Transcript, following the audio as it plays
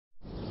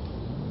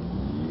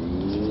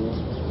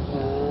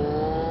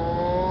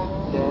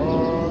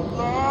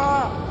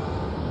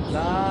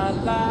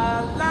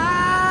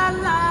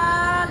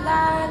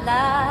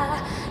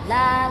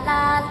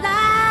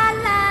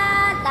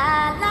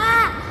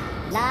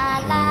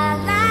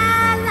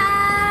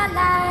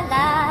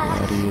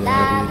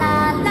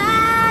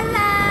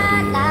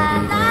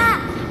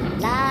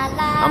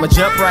I'ma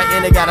jump right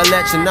in it, gotta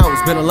let you know.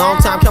 It's been a long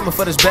time coming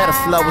for this better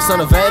flow. It's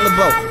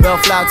unavailable. Bell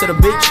fly to the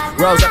beach,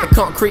 rose out the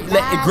concrete,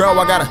 let it grow.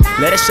 I gotta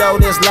let it show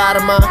this light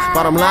of mine.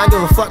 Bottom line, give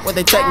a fuck what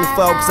they take me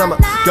for. Cause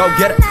I'ma go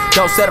get it,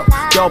 go settle.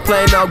 Don't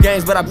play no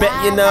games, but I bet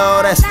you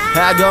know that's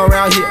how I go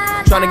around here.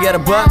 Tryna get a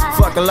buck,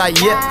 fucking like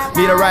yeah.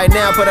 Need it right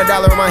now, put $1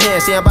 in my hand.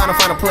 See, I'm bound to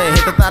find a plan.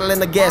 Hit the throttle in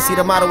the gas, see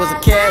the motto is a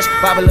cash.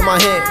 Bible in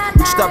my hand.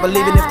 Would you start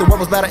believing if the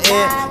world was about to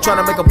end?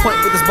 Tryna make a point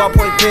with this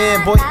ballpoint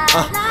pen, boy.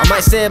 I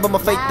might sin, but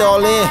my faith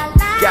all in.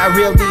 Got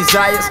real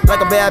desires, like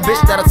a bad bitch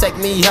that'll take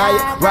me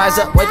higher. Rise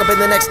up, wake up in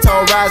the next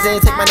tall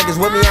rising. Take my niggas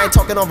with me, I ain't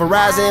talking on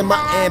Verizon.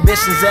 My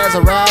ambitions as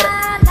a rider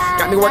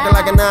got me working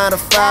like a 9 to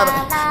 5.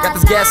 Got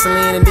this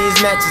gasoline and these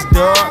matches,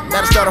 dog.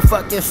 Gotta start a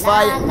fucking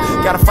fire.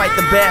 Gotta fight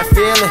the bad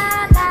feeling.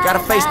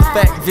 Gotta face the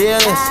fact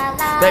villains.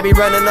 They be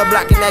running the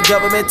block in that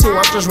government too.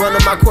 I'm just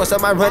running my course,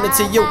 I might run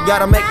into you.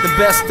 Gotta make the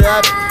best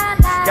of it.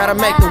 Gotta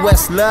make the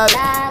West love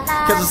it.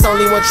 Cause it's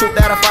only one truth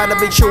that I find to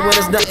be true. When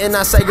there's nothing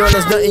I say, girl,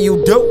 there's nothing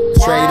you do.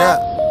 Straight up,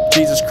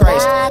 Jesus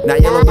Christ.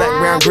 Not yellow, black,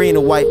 brown, green,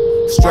 or white.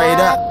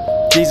 Straight up,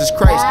 Jesus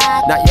Christ.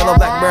 Not yellow,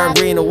 black, brown,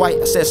 green, or white.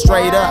 I said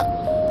straight up,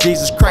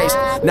 Jesus Christ.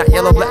 Not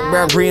yellow, black,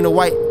 brown, green, or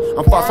white.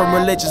 I'm far from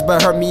religious,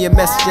 but heard me a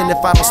message, and if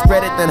I don't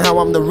spread it, then how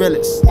I'm the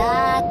realest.